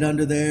that'll get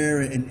under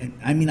there. And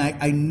I mean,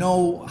 I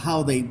know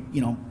how they,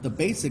 the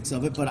basics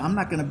of it, but I'm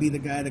not going to be the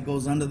guy that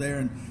goes under there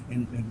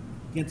and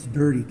gets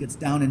dirty, gets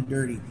down and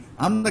dirty.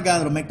 I'm the guy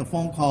that'll make the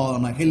phone call. And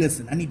I'm like, hey,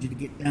 listen, I need you to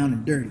get down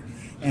and dirty.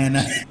 And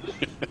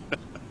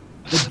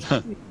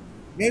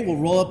Jay will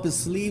roll up his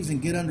sleeves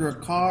and get under a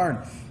car. And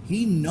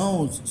he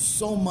knows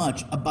so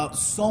much about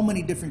so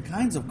many different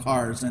kinds of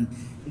cars. And,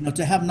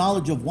 to have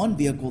knowledge of one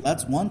vehicle,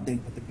 that's one thing.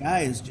 But the guy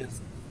is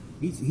just,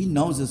 he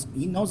knows his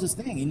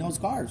thing. He knows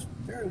cars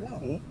very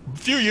well. A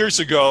few years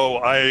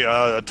ago,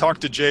 I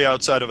talked to Jay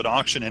outside of an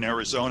auction in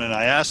Arizona, and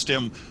I asked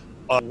him,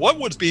 what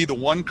would be the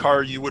one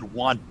car you would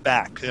want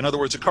back? In other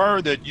words, a car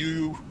that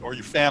you or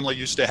your family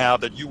used to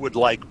have that you would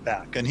like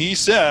back. And he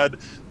said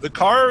the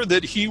car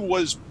that he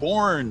was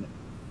born,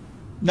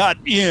 not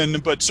in,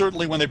 but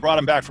certainly when they brought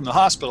him back from the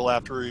hospital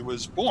after he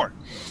was born.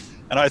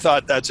 And I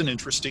thought that's an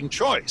interesting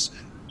choice.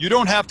 You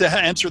don't have to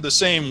answer the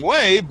same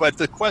way, but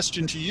the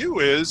question to you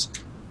is,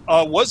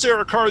 was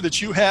there a car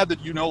that you had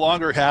that you no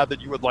longer have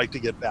that you would like to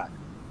get back?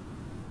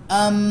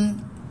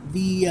 And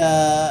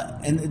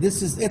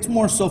it's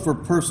more so for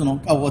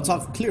personal. Oh,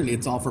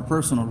 it's all for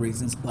personal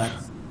reasons. But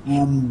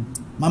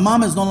my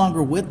mom is no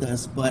longer with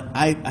us. But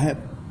I have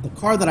the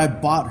car that I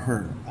bought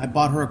her. I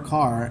bought her a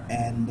car,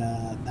 and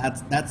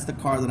that's the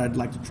car that I'd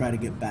like to try to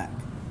get back.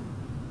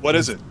 What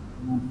is it?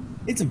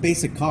 It's a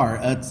basic car.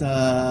 It's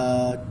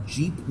a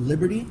Jeep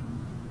Liberty.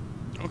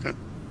 Okay.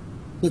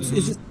 It's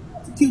just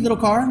a cute little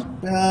car.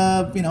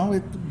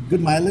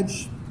 Good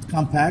mileage,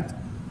 compact.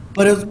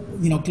 But it's,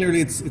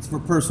 clearly it's for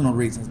personal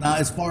reasons. Now,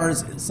 as far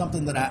as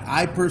something that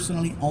I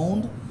personally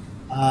owned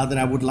that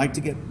I would like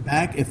to get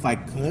back if I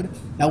could,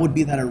 that would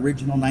be that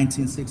original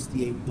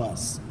 1968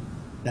 bus.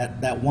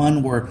 That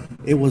one where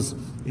it was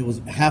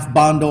half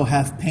Bondo,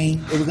 half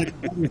paint. It was like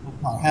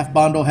half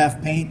Bondo,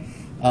 half paint.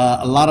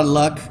 A lot of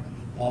luck.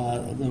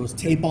 There was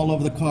tape all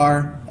over the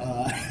car.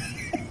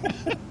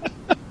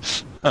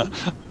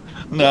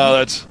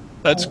 No,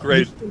 that's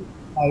great.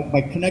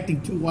 By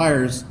connecting 2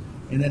 wires.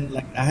 And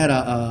then, I had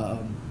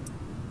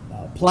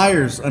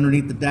pliers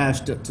underneath the dash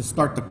to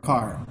start the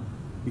car.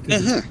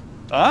 Because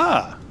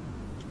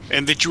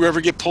And that you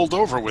ever get pulled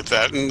over with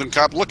that, and the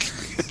cop looking.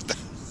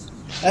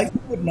 You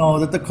would know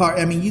that the car.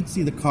 I mean, you'd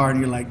see the car, and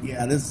you're like,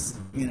 yeah, this.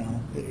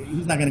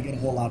 He's not going to get a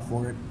whole lot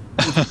for it.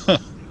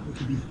 It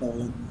could be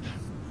stolen.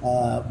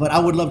 But I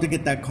would love to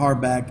get that car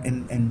back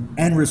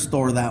and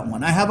restore that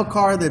one. I have a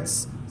car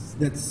that's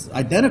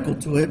identical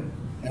to it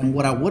and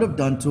what I would have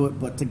done to it,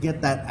 but to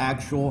get that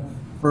actual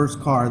first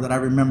car that I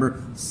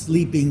remember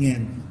sleeping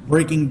in,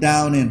 breaking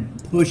down in,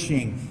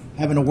 pushing,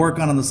 having to work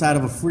on the side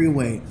of a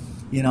freeway,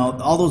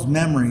 all those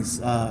memories,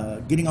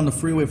 getting on the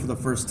freeway for the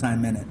first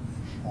time in it.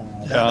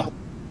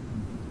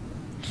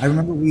 I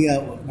remember we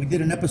did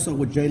an episode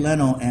with Jay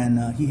Leno,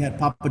 and he had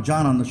Papa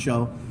John on the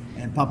show,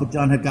 and Papa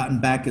John had gotten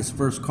back his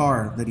first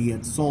car that he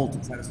had sold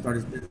to try to start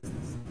his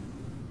business.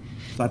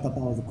 So I thought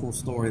that was a cool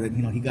story that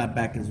he got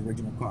back his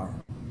original car.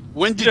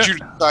 When did you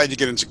decide to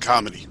get into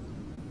comedy?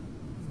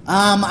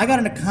 I got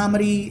into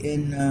comedy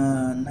in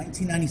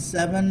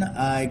 1997.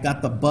 I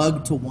got the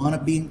bug to want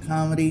to be in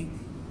comedy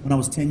when I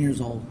was 10 years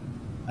old.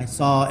 I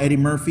saw Eddie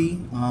Murphy,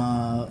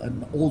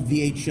 an old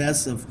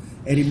VHS of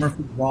Eddie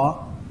Murphy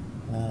Raw.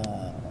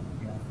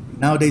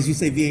 Nowadays you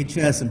say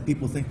VHS and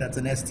people think that's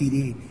an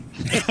STD.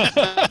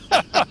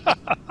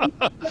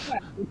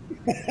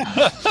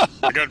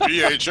 I got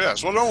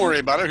VHS. Well, don't worry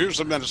about it. Here's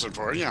some medicine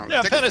for it. Yeah,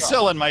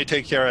 penicillin might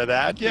take care of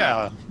that.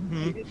 Yeah.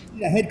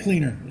 Yeah, head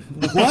cleaner.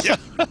 What? Yeah.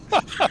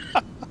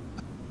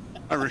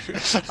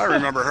 I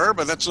remember her,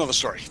 but that's another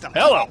story. No.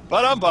 Hello,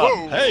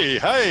 ba-dum-bum.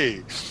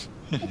 Hey.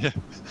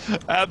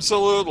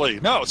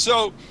 Absolutely. No,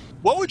 so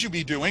what would you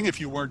be doing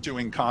if you weren't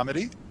doing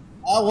comedy?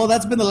 Well,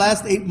 that's been the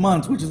last 8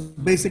 months, which is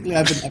basically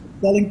I've been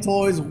selling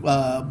toys,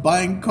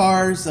 buying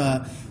cars,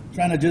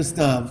 trying to just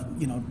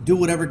do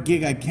whatever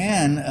gig I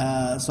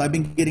can. So I've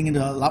been getting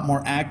into a lot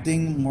more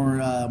acting,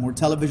 more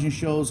television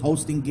shows,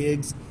 hosting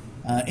gigs,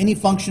 any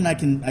function I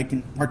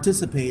can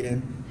participate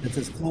in that's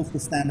as close to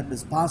stand-up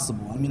as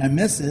possible. I mean, I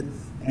miss it,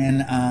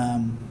 and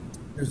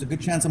there's a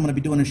good chance I'm going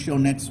to be doing a show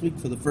next week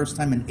for the first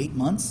time in 8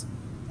 months,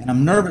 and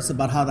I'm nervous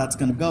about how that's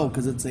going to go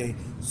because it's a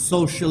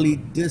socially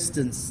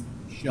distanced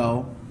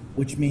show,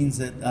 which means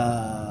that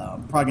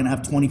I'm probably going to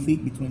have 20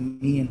 feet between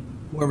me and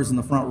whoever's in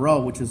the front row,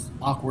 which is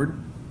awkward.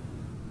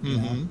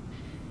 Mm-hmm.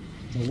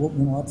 So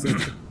we'll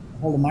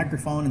hold a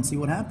microphone and see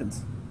what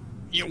happens.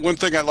 One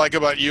thing I like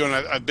about you, and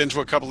I've been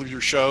to a couple of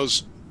your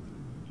shows,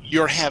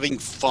 you're having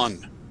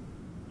fun.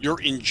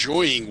 You're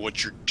enjoying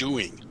what you're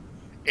doing,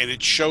 and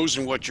it shows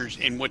in what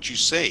you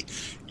say.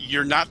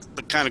 You're not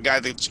the kind of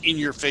guy that's in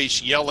your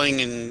face yelling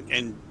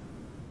and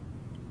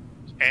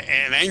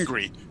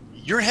angry.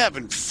 You're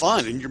having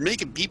fun, and you're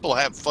making people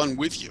have fun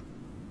with you.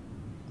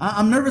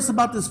 I'm nervous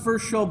about this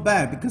first show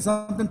back because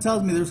something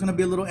tells me there's going to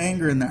be a little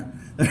anger in there.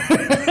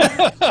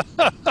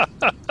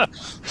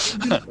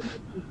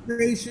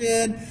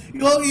 Frustration,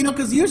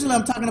 because usually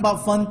I'm talking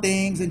about fun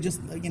things and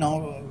just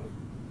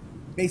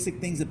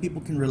basic things that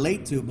people can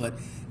relate to. But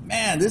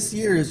man, this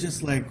year is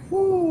just like,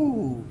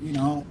 whoo,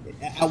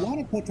 I want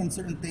to touch on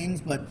certain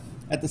things, but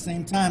at the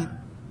same time,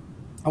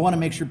 I want to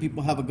make sure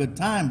people have a good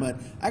time. But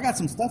I got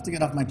some stuff to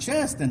get off my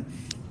chest, and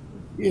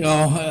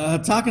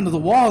talking to the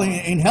wall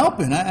ain't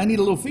helping. I need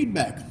a little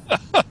feedback.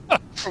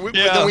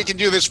 Then we can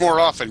do this more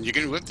often. You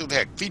can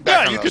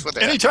feedback on those.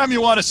 Anytime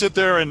you want to sit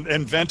there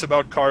and vent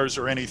about cars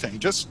or anything,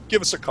 just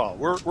give us a call.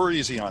 We're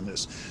easy on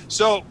this.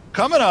 So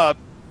coming up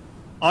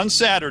on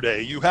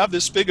Saturday, you have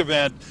this big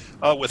event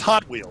with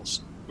Hot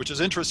Wheels, which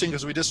is interesting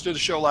because we just did a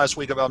show last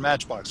week about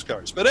Matchbox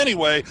cars. But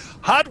anyway,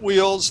 Hot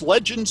Wheels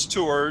Legends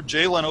Tour,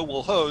 Jay Leno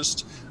will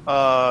host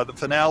the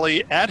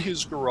finale at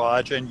his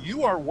garage, and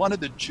you are one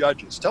of the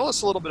judges. Tell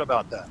us a little bit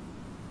about that.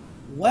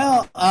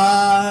 Well,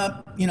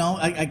 I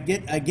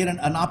get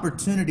an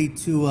opportunity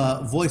to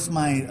voice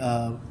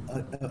my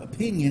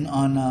opinion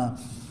on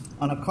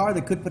a car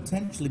that could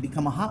potentially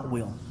become a Hot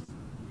Wheel,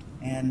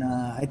 and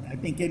I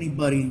think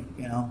anybody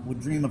would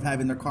dream of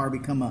having their car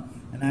become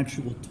an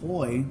actual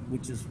toy,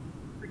 which is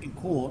freaking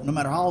cool. No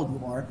matter how old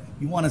you are,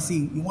 you want to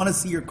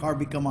see your car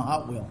become a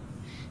Hot Wheel.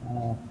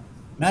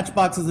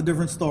 Matchbox is a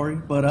different story,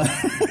 but I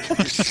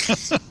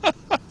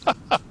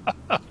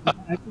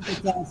think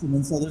it's awesome.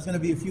 And so there's going to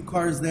be a few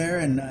cars there,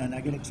 and I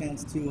get a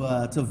chance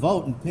to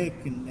vote and pick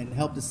and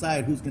help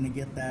decide who's going to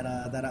get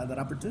that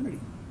opportunity.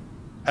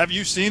 Have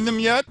you seen them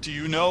yet? Do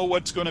you know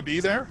what's going to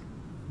be there?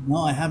 No,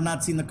 I have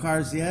not seen the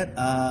cars yet.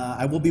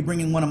 I will be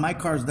bringing one of my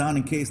cars down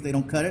in case they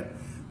don't cut it.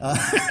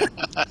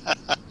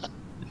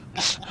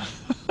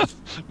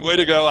 Way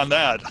to go on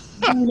that.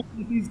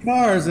 These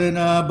cars, and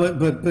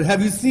but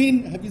have you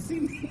seen?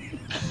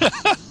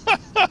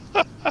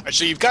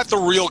 So you've got the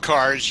real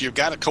cars. You've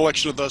got a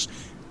collection of those.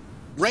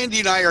 Randy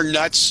and I are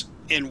nuts,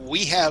 and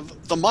we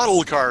have the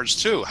model cars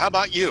too. How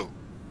about you?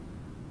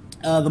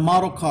 The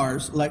model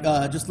cars, like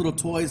just little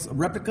toys,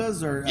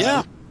 replicas, or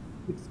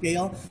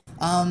scale.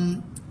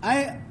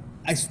 I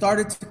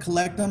started to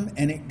collect them,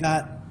 and it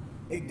got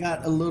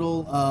a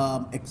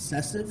little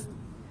excessive.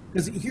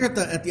 Because here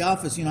at the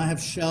office, I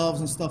have shelves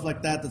and stuff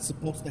like that that's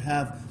supposed to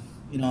have,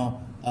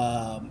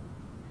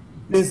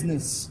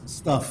 business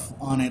stuff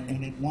on it,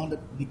 and it wound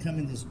up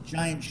becoming this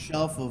giant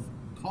shelf of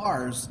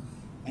cars,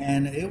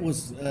 and it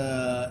was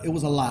a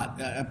lot.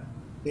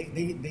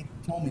 They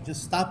told me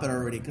just stop it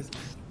already, because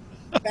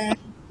fans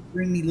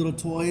bring me little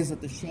toys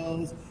at the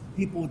shows.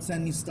 People would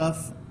send me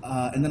stuff,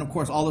 and then of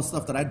course all the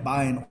stuff that I'd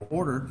buy and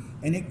order,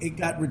 and it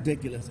got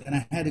ridiculous, and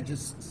I had to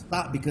just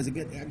stop because I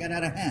got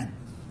out of hand.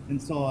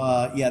 And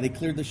so they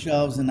cleared the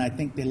shelves, and I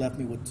think they left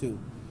me with 2.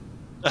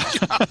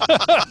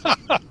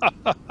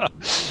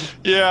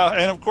 Yeah,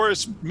 and of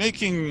course,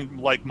 making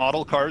like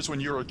model cars when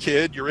you were a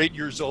kid, you're 8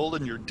 years old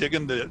and you're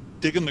digging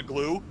the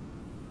glue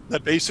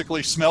that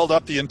basically smelled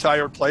up the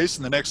entire place,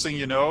 and the next thing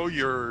you know,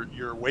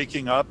 you're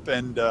waking up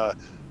and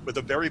with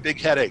a very big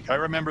headache. I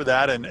remember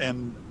that,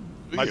 and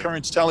my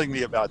parents telling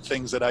me about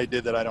things that I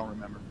did that I don't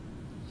remember.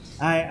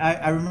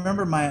 I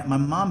remember my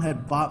mom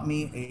had bought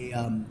me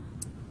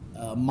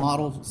a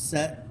model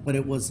set, but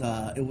it was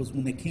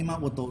when they came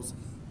out with those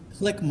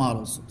click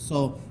models,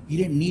 so you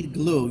didn't need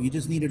glue. You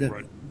just needed it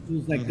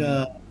was like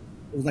it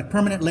was like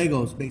permanent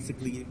Legos,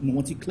 basically.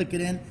 Once you click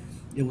it in,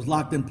 it was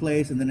locked in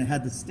place, and then it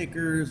had the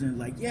stickers, and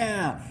like,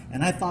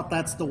 and I thought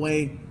that's the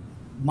way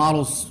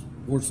models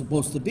were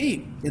supposed to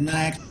be. And then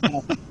I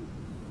actually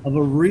of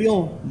a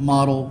real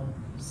model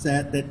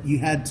set that you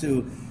had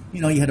to,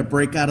 you had to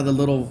break out of the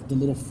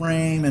little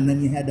frame, and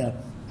then you had to.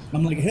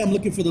 I'm like, hey, I'm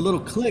looking for the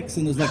little clicks,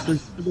 and there's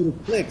little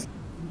clicks.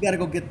 You got to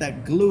go get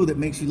that glue that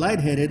makes you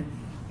lightheaded.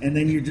 And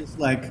then you're just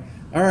like,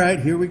 all right,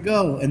 here we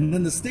go. And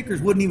then the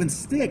stickers wouldn't even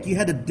stick. You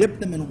had to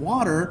dip them in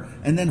water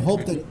and then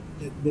hope that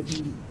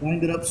you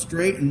lined it up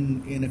straight.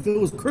 And if it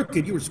was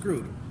crooked, you were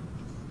screwed.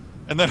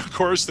 And then, of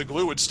course, the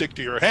glue would stick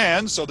to your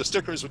hands, so the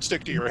stickers would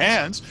stick to your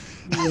hands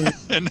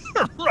and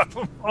rub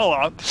them all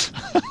out.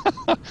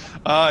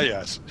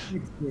 Yes.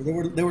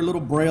 They were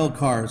little Braille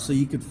cars, so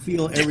you could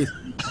feel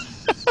everything.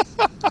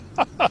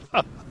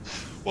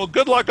 Well,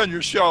 good luck on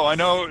your show. I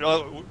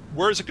know,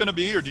 where is it going to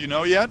be, or do you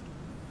know yet?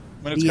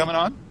 When it's coming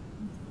on?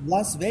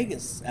 Las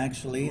Vegas,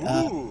 actually.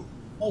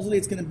 Supposedly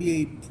it's going to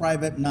be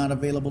private, not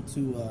available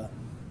to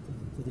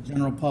the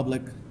general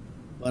public.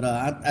 But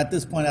at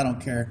this point, I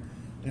don't care.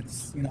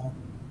 It's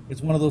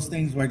it's one of those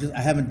things where I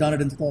haven't done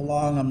it in so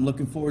long. I'm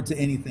looking forward to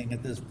anything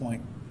at this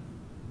point.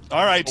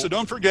 All right, so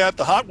don't forget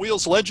the Hot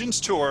Wheels Legends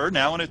Tour,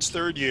 now in its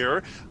 3rd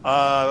year.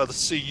 Let's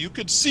see, you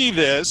could see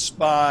this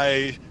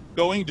by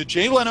going to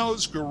Jay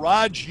Leno's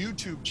Garage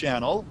YouTube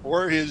channel,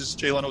 or his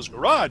Jay Leno's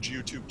Garage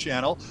YouTube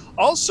channel.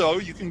 Also,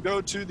 you can go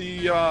to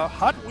the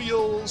Hot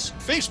Wheels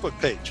Facebook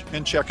page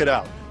and check it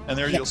out. And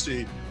there you'll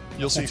see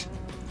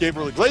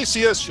Gabriel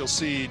Iglesias, you'll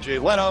see Jay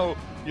Leno,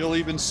 you'll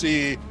even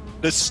see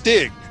the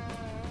Stig.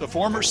 The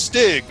former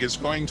Stig is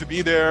going to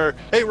be there.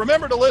 Hey,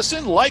 remember to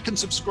listen, like, and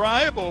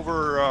subscribe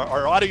over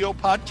our audio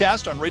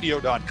podcast on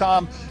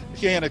radio.com.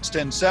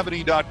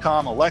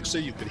 KNX1070.com, Alexa,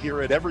 you could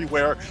hear it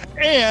everywhere.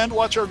 And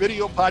watch our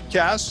video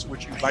podcasts,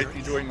 which you might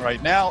be doing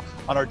right now,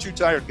 on our Two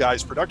Tired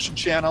Guys production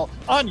channel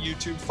on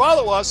YouTube.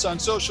 Follow us on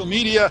social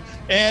media.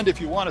 And if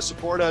you want to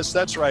support us,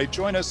 that's right,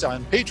 join us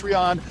on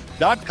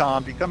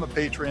patreon.com, become a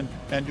patron,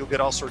 and you'll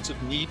get all sorts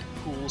of neat,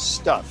 cool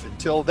stuff.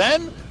 Until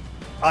then,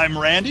 I'm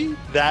Randy,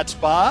 that's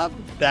Bob,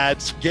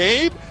 that's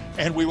Gabe,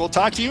 and we will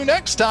talk to you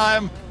next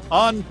time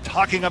on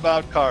Talking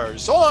About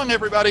Cars. So long,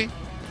 everybody.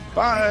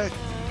 Bye.